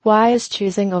Why is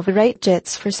choosing of the right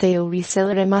jets for sale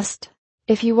reseller a must?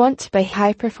 If you want to buy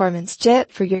high-performance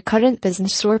jet for your current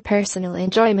business or personal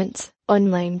enjoyment,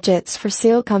 online jets for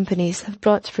sale companies have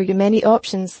brought for you many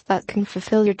options that can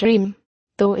fulfill your dream.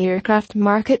 Though aircraft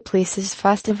marketplace is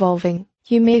fast evolving,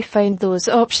 you may find those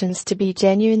options to be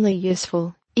genuinely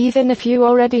useful, even if you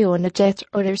already own a jet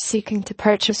or are seeking to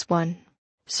purchase one.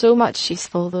 So much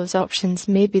useful those options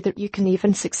may be that you can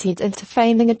even succeed into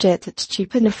finding a jet at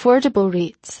cheap and affordable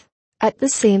rates. At the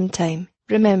same time,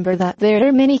 remember that there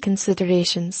are many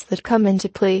considerations that come into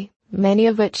play, many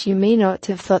of which you may not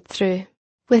have thought through.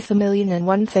 With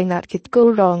 1,000,001 thing that could go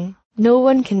wrong, no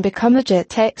one can become a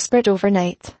jet expert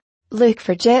overnight. Look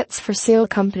for jets for sale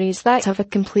companies that have a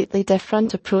completely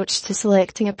different approach to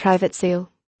selecting a private sale.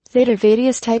 There are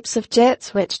various types of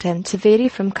jets which tend to vary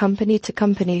from company to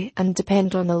company and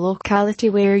depend on the locality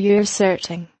where you are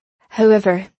searching.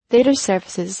 However, there are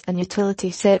services and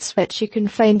utility sets which you can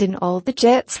find in all the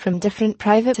jets from different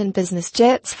private and business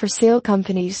jets for sale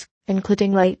companies,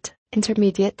 including light,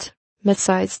 intermediate,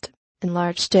 mid-sized, and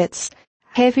large jets,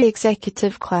 heavy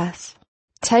executive class.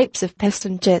 Types of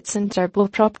piston jets and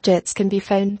turboprop jets can be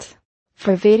found.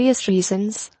 For various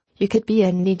reasons, you could be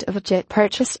in need of a jet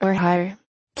purchase or hire.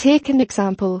 Take an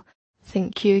example.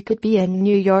 Think you could be in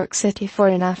New York City for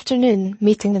an afternoon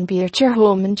meeting and be at your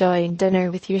home enjoying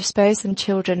dinner with your spouse and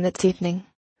children that evening.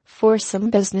 For some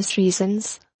business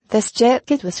reasons, this jet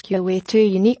could whisk you away to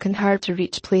unique and hard to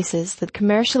reach places that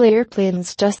commercial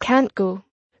airplanes just can't go.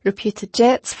 Reputed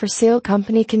jets for sale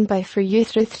company can buy for you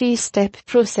through 3-step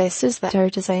processes that are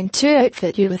designed to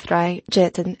outfit you with right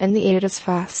jetting in the air as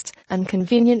fast and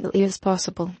conveniently as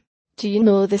possible. Do you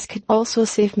know this could also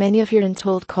save many of your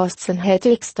untold costs and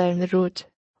headaches down the road?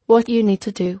 What you need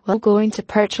to do while going to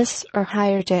purchase or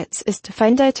hire jets is to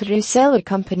find out a reseller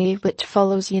company which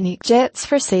follows unique jets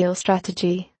for sale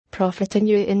strategy, profiting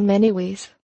you in many ways.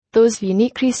 Those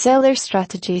unique reseller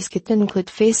strategies could include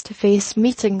face-to-face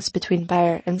meetings between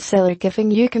buyer and seller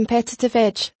giving you competitive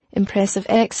edge, impressive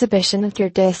exhibition at your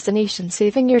destination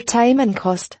saving your time and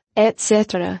cost,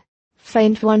 etc.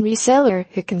 Find one reseller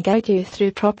who can guide you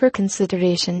through proper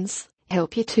considerations,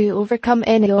 help you to overcome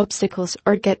any obstacles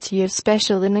or get you a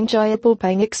special and enjoyable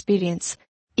buying experience.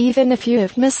 Even if you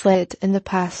have misled in the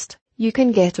past, you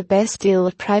can get a best deal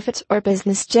of private or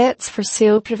business jets for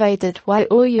sale provided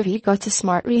you've got a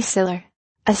smart reseller.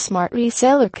 A smart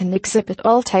reseller can exhibit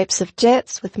all types of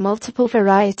jets with multiple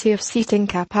variety of seating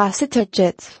capacity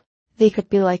jets. They could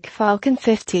be like Falcon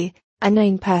 50, a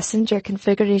 9-passenger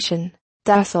configuration,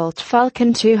 Dassault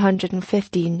Falcon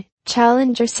 215,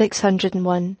 Challenger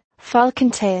 601,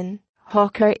 Falcon 10,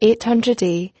 Hawker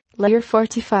 800A, Lear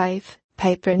 45,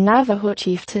 Piper Navajo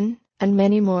Chieftain, and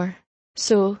many more.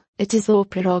 So, it is the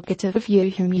prerogative of you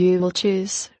whom you will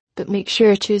choose, but make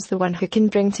sure choose the one who can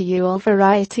bring to you all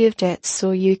variety of jets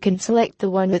so you can select the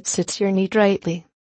one that suits your need rightly.